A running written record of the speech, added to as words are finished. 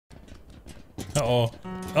Uh-oh.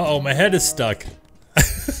 Uh-oh, my head is stuck.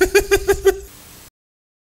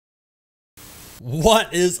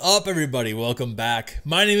 What is up, everybody? Welcome back.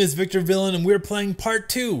 My name is Victor Villain, and we're playing part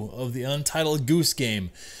 2 of the Untitled Goose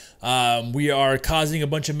game. We are causing a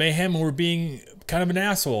bunch of mayhem, and we're being kind of an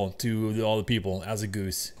asshole to all the people as a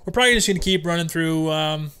goose. We're probably just going to keep running through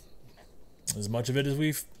as much of it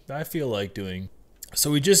as I feel like doing.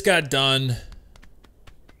 So we just got done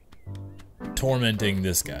tormenting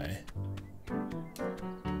this guy.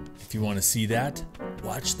 If you want to see that,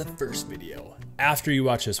 watch the first video. After you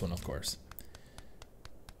watch this one, of course.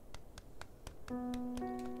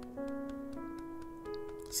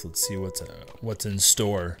 So let's see what's in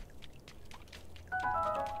store.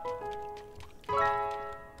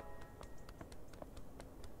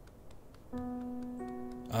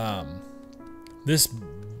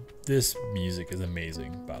 This music is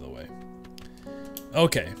amazing, by the way.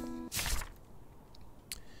 Okay.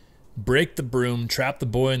 Break the broom, trap the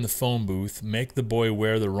boy in the phone booth, make the boy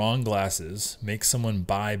wear the wrong glasses, make someone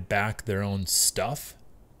buy back their own stuff,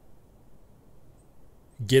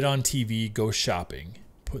 get on TV, go shopping,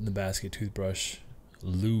 put in the basket toothbrush,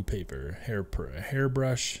 loo paper,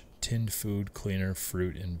 hairbrush, tinned food, cleaner,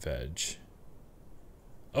 fruit, and veg.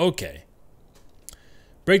 Okay.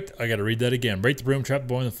 I gotta read that again. Break the broom, trap the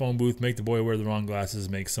boy in the phone booth, make the boy wear the wrong glasses,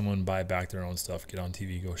 make someone buy back their own stuff, get on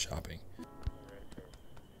TV, go shopping.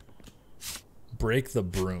 Break the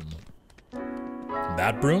broom.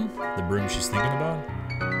 That broom? The broom she's thinking about?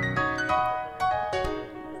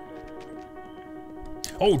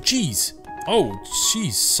 Oh, jeez. Oh,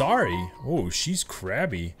 she's sorry. Oh, she's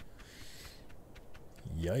crabby.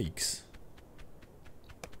 Yikes.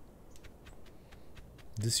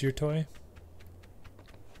 Is this your toy?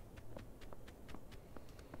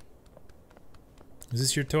 Is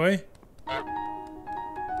this your toy?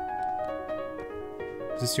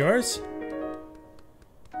 Is this yours?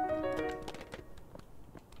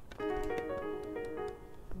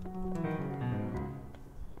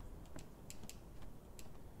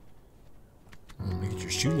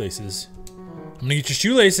 Shoelaces. I'm gonna get your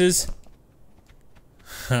shoelaces.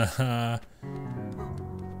 Haha.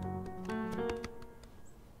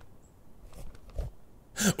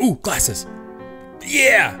 Ooh, glasses.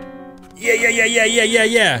 Yeah.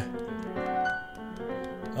 Yeah.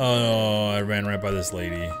 Oh no, I ran right by this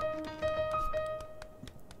lady.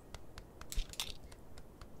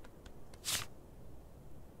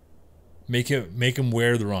 Make him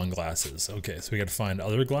wear the wrong glasses. Okay, so we gotta find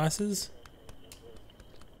other glasses.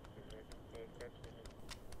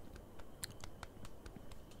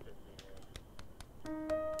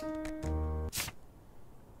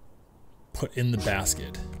 Put in the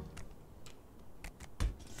basket.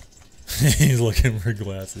 He's looking for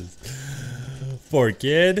glasses. Poor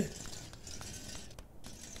kid.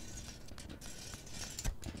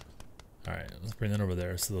 Alright, let's bring that over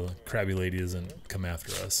there so the crabby lady doesn't come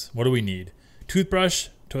after us. What do we need? Toothbrush,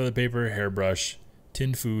 toilet paper, hairbrush,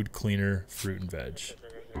 tinned food, cleaner, fruit, and veg.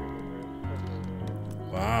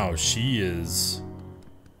 Wow, she is...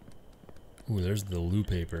 Ooh, there's the loo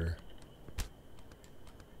paper.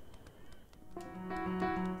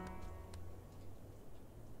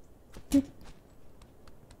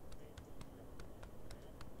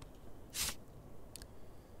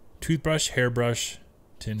 Toothbrush, hairbrush,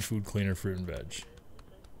 tinned food, cleaner, fruit, and veg.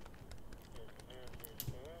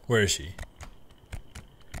 Where is she?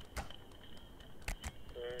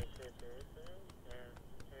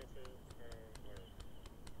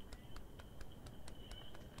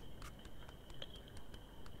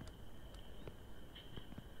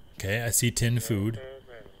 Okay, I see tinned food.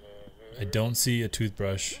 I don't see a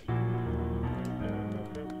toothbrush.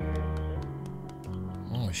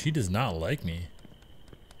 Oh, she does not like me.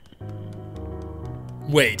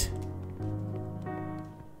 Wait.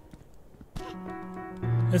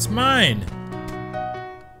 It's mine.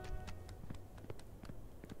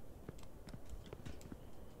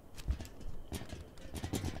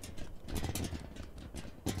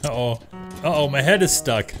 Uh-oh. Uh-oh, my head is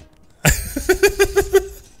stuck.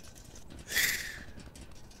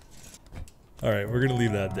 Alright, we're gonna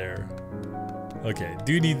leave that there. Okay,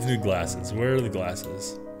 do need new glasses. Where are the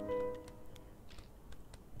glasses?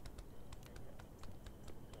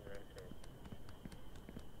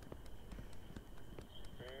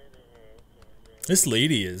 This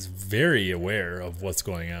lady is very aware of what's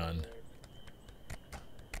going on.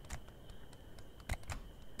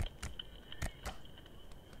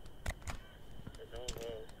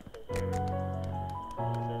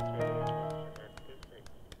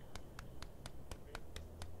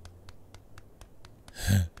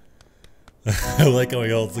 I like how he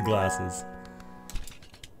holds the glasses.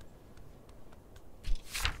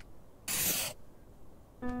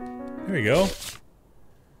 There you go.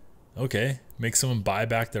 Okay, make someone buy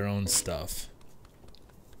back their own stuff.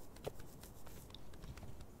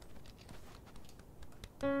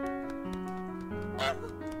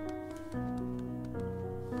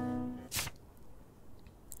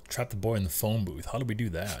 Trap the boy in the phone booth. How do we do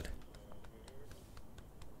that?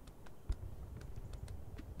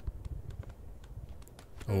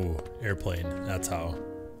 Oh, airplane. That's how.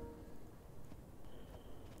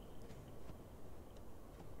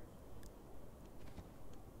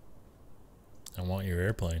 I want your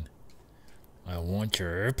airplane. I want your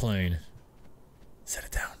airplane. Set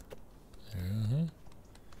it down.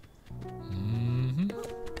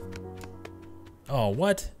 Oh,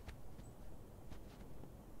 what?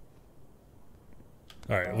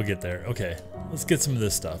 Alright, we'll get there. Okay, let's get some of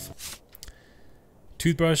this stuff.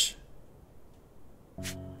 Toothbrush.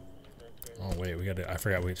 Oh wait, we gotta. I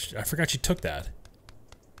forgot you took that.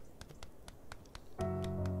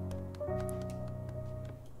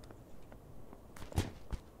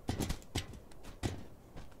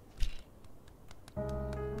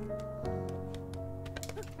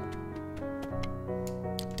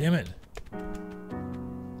 Damn it.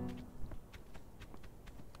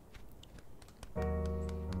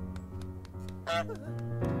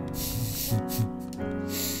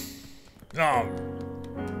 Oh.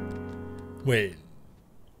 Wait.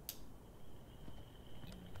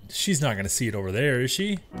 She's not gonna see it over there, is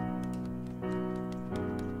she?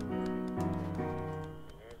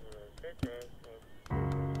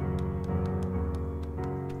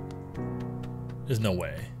 There's no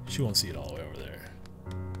way. She won't see it all the way over there.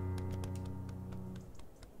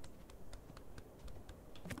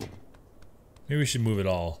 Maybe we should move it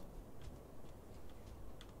all.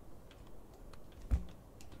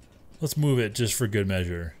 Let's move it just for good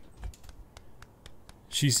measure.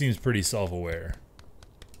 She seems pretty self-aware.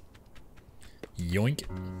 Yoink.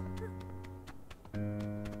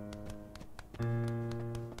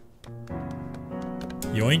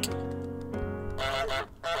 Yoink.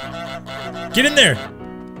 Get in there!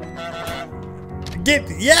 Get,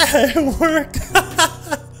 yeah, it worked!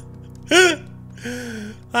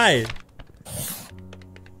 Hi.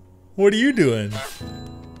 What are you doing?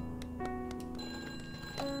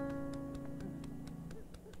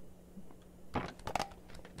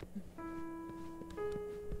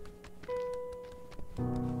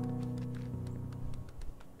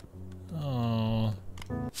 Oh.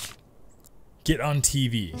 Get on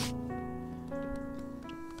TV.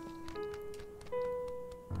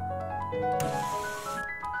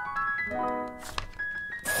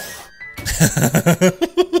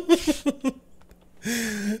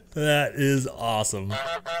 That is awesome.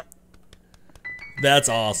 That's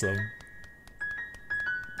awesome.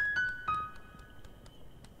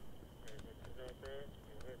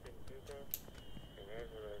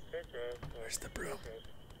 Where's the broom?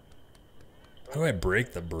 How do I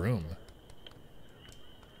break the broom?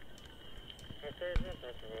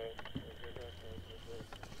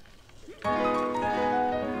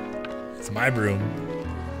 It's my broom.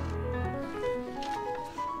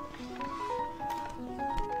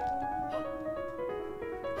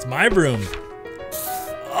 It's my broom.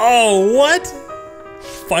 Oh, what?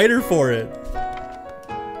 Fight her for it.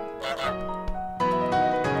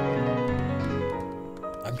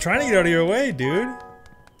 I'm trying to get out of your way, dude.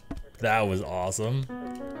 That was awesome.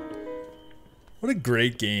 What a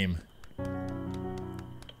great game.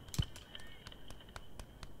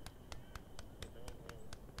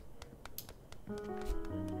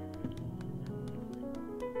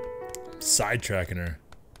 Sidetracking her.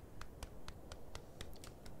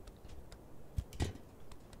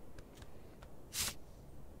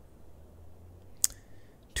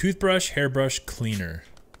 Toothbrush, hairbrush, cleaner.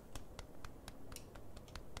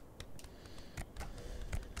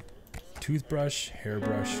 Toothbrush,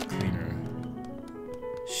 hairbrush, cleaner.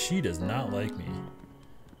 She does not like me.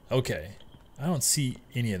 Okay, I don't see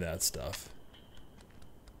any of that stuff.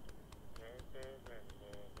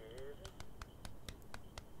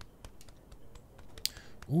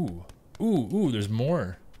 Ooh, ooh, ooh, there's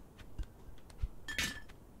more.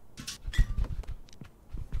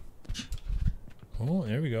 Oh,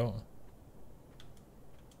 there we go.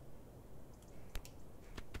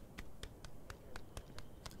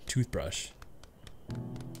 Toothbrush.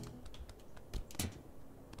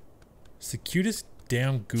 It's the cutest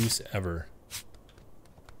damn goose ever.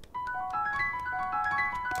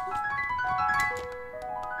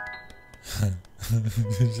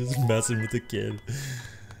 Just messing with the kid.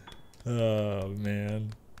 Oh,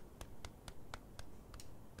 man.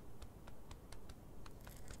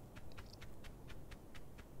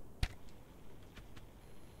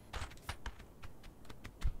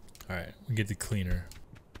 Alright, we get the cleaner.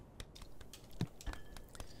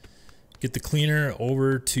 Get the cleaner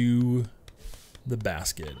over to the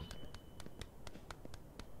basket.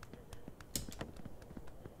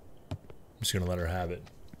 I'm just gonna let her have it.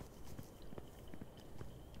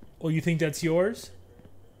 Oh, you think that's yours?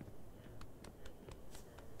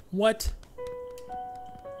 What?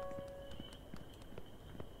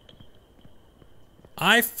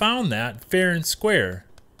 I found that fair and square.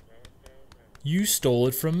 You stole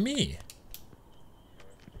it from me.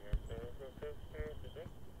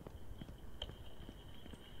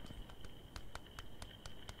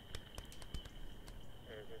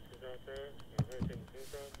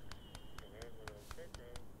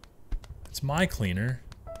 It's my cleaner.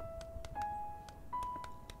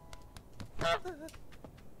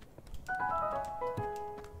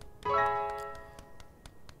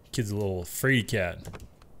 Kid's a little free cat.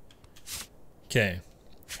 Okay,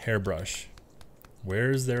 hairbrush.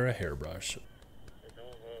 Where is there a hairbrush?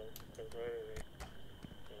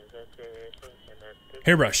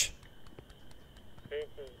 Hairbrush.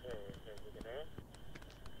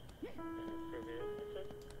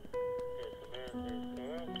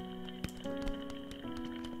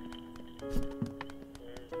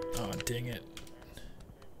 Oh, dang it.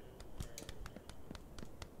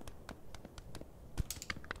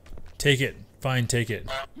 Take it. Fine, take it.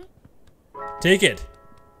 Take it.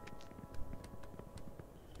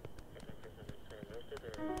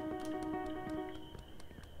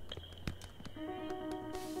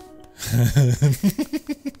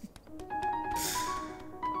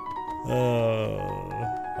 Oh,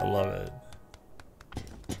 I love it.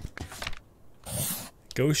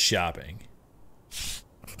 Go shopping.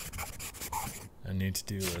 A need to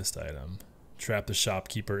do list item. Trap the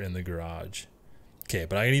shopkeeper in the garage. Okay,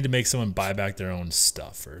 but I need to make someone buy back their own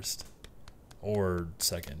stuff first. Or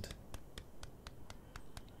second.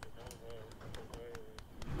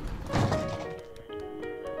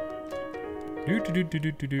 Do do do do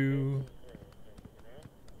do do do.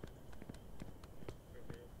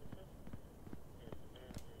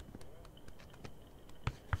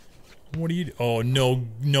 What do you? Oh,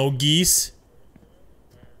 no geese.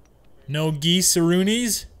 No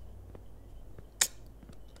geese-aroonies.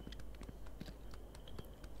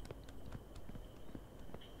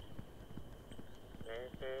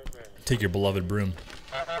 Take your beloved broom.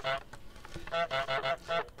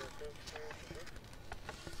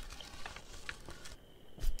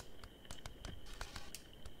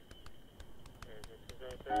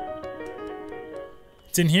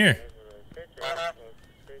 It's in here.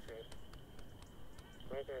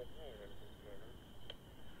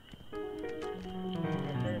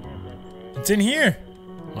 It's in here.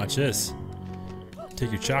 Watch this.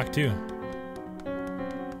 Take your chalk too.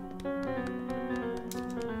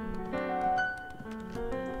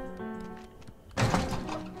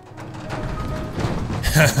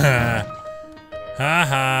 Ha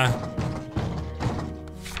ha.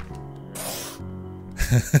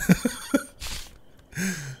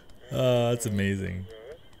 Oh, that's amazing.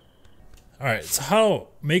 Alright, so how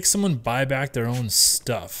make someone buy back their own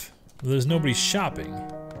stuff? There's nobody shopping.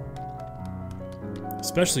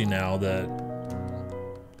 Especially now that...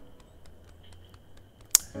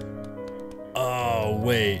 Oh,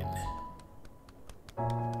 wait.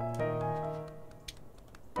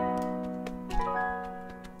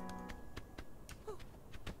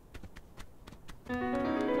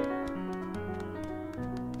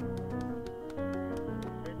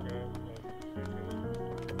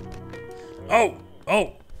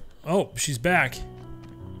 Oh, she's back.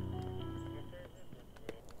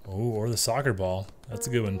 Oh, or the soccer ball. That's a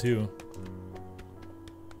good one too.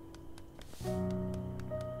 I'm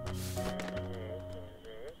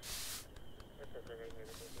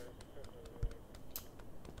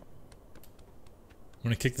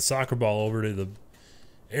gonna kick the soccer ball over to the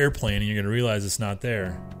airplane and you're gonna realize it's not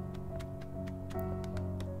there.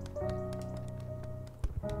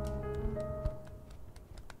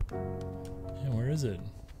 Yeah, where is it?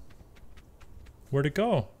 Where'd it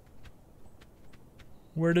go?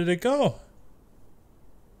 Where did it go?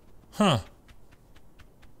 Huh.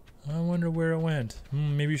 I wonder where it went.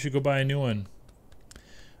 Maybe you should go buy a new one.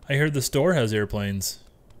 I heard the store has airplanes.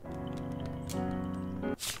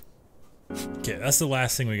 Okay, that's the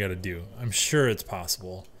last thing we gotta do. I'm sure it's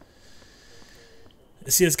possible.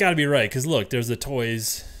 See, it's gotta be right, because look, there's the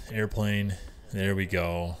toys, airplane. There we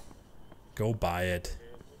go. Go buy it.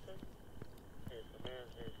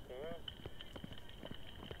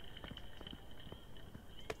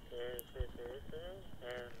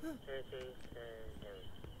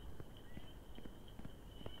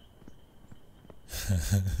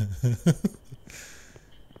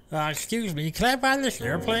 Excuse me, can I buy this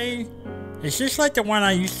airplane? It's just like the one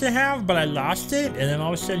I used to have, but I lost it, and then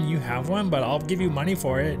all of a sudden you have one, but I'll give you money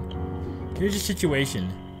for it. Here's the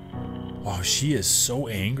situation. Oh, she is so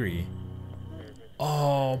angry.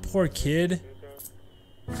 Oh, poor kid.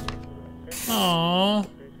 Aww.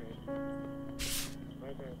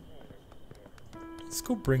 Let's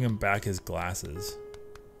go bring him back his glasses.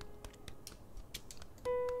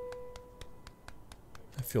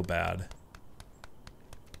 I feel bad.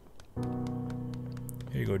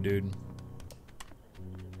 Here you go, dude.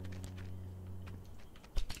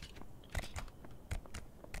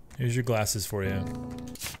 Here's your glasses for you.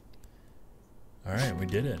 Alright, we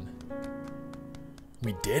did it.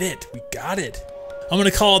 We did it! We got it! I'm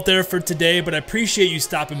gonna call it there for today, but I appreciate you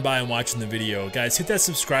stopping by and watching the video. Guys, hit that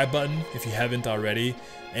subscribe button if you haven't already.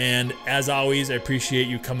 And as always, I appreciate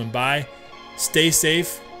you coming by. Stay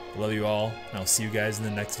safe. I love you all, and I'll see you guys in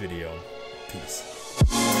the next video.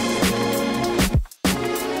 Peace.